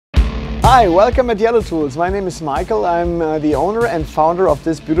Hi, welcome at YelloTools. My name is Michael. I'm the owner and founder of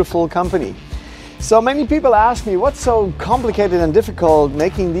this beautiful company. So many people ask me, what's so complicated and difficult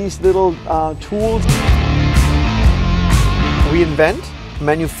making these little tools? We invent,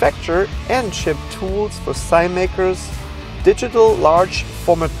 manufacture and ship tools for sign makers, digital large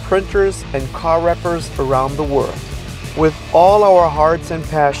format printers and car wrappers around the world. With all our hearts and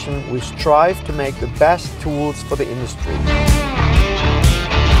passion, we strive to make the best tools for the industry.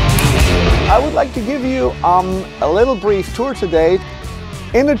 I would like to give you a little brief tour today.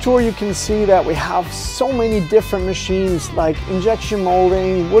 In the tour you can see that we have so many different machines like injection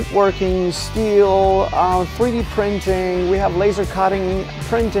molding, woodworking, steel, 3D printing, we have laser cutting,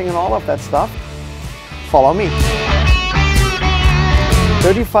 printing and all of that stuff. Follow me.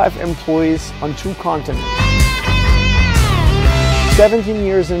 35 employees on 2 continents. 17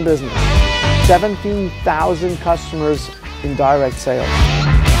 years in business. 17,000 customers in direct sales.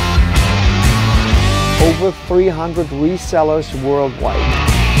 Over 300 resellers worldwide.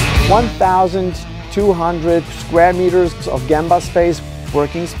 1,200 square meters of Gemba space,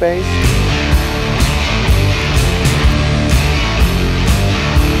 working space.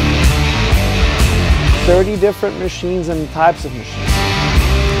 $30 different machines and types of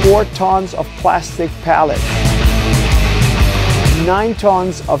machines. 4 tons of plastic pallets. 9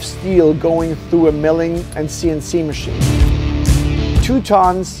 tons of steel going through a milling and CNC machine. 2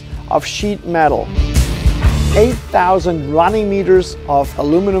 tons of sheet metal. 8,000 running meters of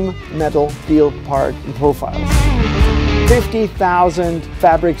aluminum, metal, steel part and profiles. 50,000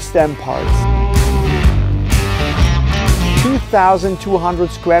 fabric stem parts. 2,200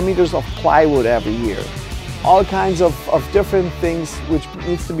 square meters of plywood every year. All kinds of different things which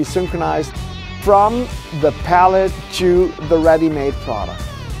needs to be synchronized from the pallet to the ready-made product.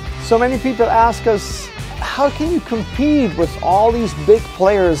 So many people ask us, how can you compete with all these big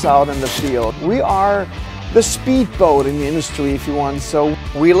players out in the field? We are the speedboat in the industry, if you want. So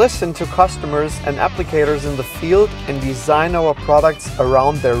we listen to customers and applicators in the field and design our products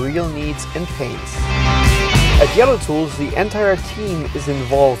around their real needs and pains. At YelloTools, the entire team is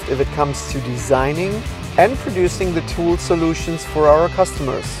involved if it comes to designing and producing the tool solutions for our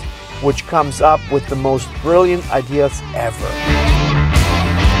customers, which comes up with the most brilliant ideas ever.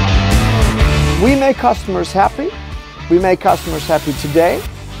 We make customers happy. We make customers happy today,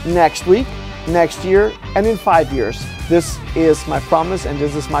 next week, next year, and in 5 years. This is my promise and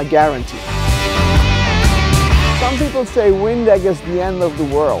this is my guarantee. Some people say Windeck is the end of the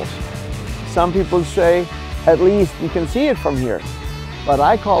world. Some people say, at least you can see it from here. But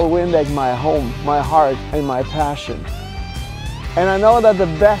I call Windeck my home, my heart, and my passion. And I know that the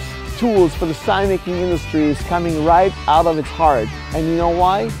best tools for the sign making industry is coming right out of its heart. And you know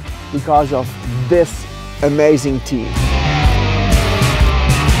why? Because of this amazing team.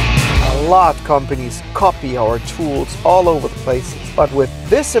 A lot of companies copy our tools all over the places, but with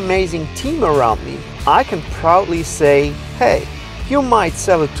this amazing team around me, I can proudly say, hey, you might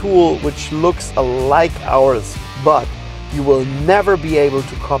sell a tool which looks like ours, but you will never be able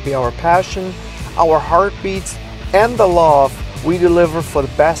to copy our passion, our heartbeats, and the love we deliver for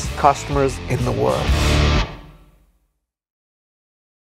the best customers in the world.